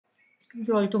Welcome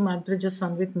you all to Math Bridges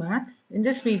Fun with Math. In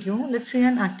this video, let's see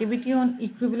an activity on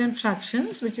equivalent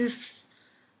fractions, which is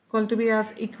called to be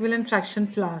as equivalent fraction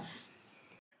class.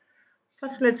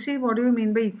 First, let's see what do you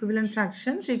mean by equivalent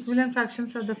fractions. Equivalent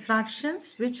fractions are the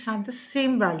fractions which have the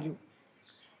same value.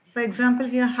 For example,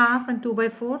 here half and 2 by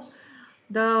 4,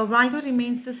 the value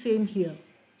remains the same here.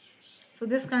 So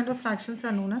this kind of fractions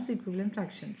are known as equivalent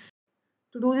fractions.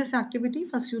 To do this activity,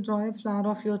 first you draw a flower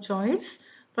of your choice.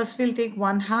 First we'll take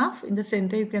 1/2. In the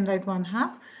center you can write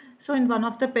 1/2. So in one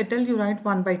of the petal you write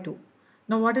 1 by 2.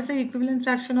 Now what is the equivalent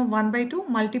fraction of 1 by 2?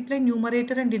 Multiply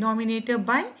numerator and denominator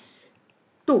by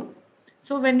 2.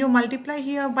 So when you multiply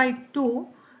here by 2,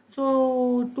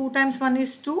 so 2 times 1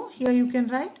 is 2. Here you can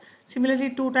write.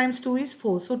 Similarly 2 times 2 is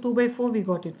 4. So 2 by 4 we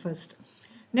got it first.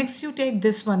 Next you take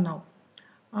this one now.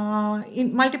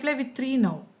 Multiply with 3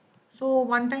 now. So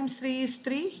 1 times 3 is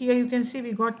 3. Here you can see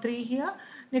we got 3 here.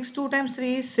 Next 2 times 3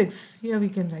 is 6. Here we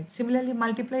can write. Similarly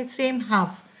multiply same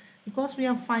half because we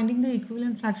are finding the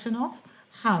equivalent fraction of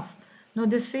half. Now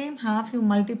the same half you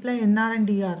multiply NR and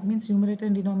DR means numerator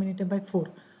and denominator by 4.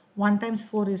 1 times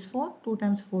 4 is 4. 2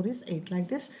 times 4 is 8. Like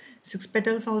this. 6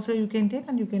 petals also you can take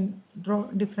and you can draw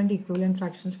different equivalent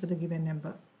fractions for the given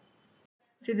number.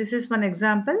 See, this is one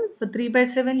example. For 3 by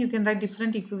 7, you can write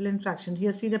different equivalent fractions.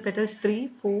 Here, see the petals 3,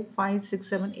 4, 5, 6,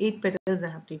 7, 8 petals I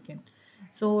have taken.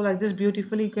 So, like this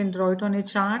beautifully, you can draw it on a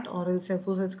chart or else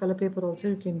A4 size color paper also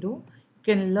you can do. You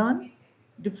can learn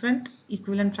different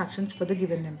equivalent fractions for the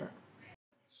given number.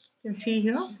 You can see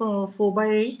here for 4 by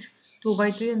 8, 2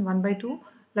 by 3 and 1 by 2.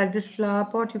 Like this flower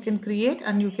pot you can create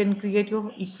and you can create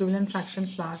your equivalent fraction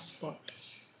flower pot.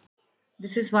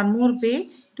 This is one more way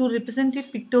to represent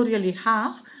it pictorially,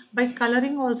 half, by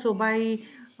coloring also, by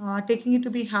taking it to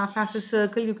be half as a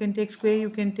circle. You can take square, you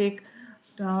can take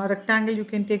rectangle, you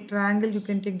can take triangle, you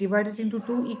can take divide it into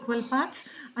two equal parts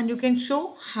and you can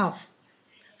show half.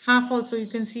 Half also you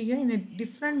can see here in a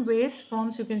different ways,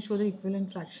 forms you can show the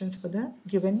equivalent fractions for the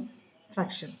given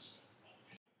fraction.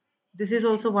 This is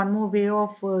also one more way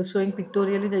of showing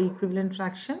pictorially the equivalent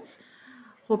fractions.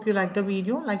 Hope you like the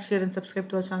video. Like, share and subscribe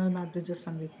to our channel Math Bridges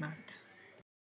Fun with Math.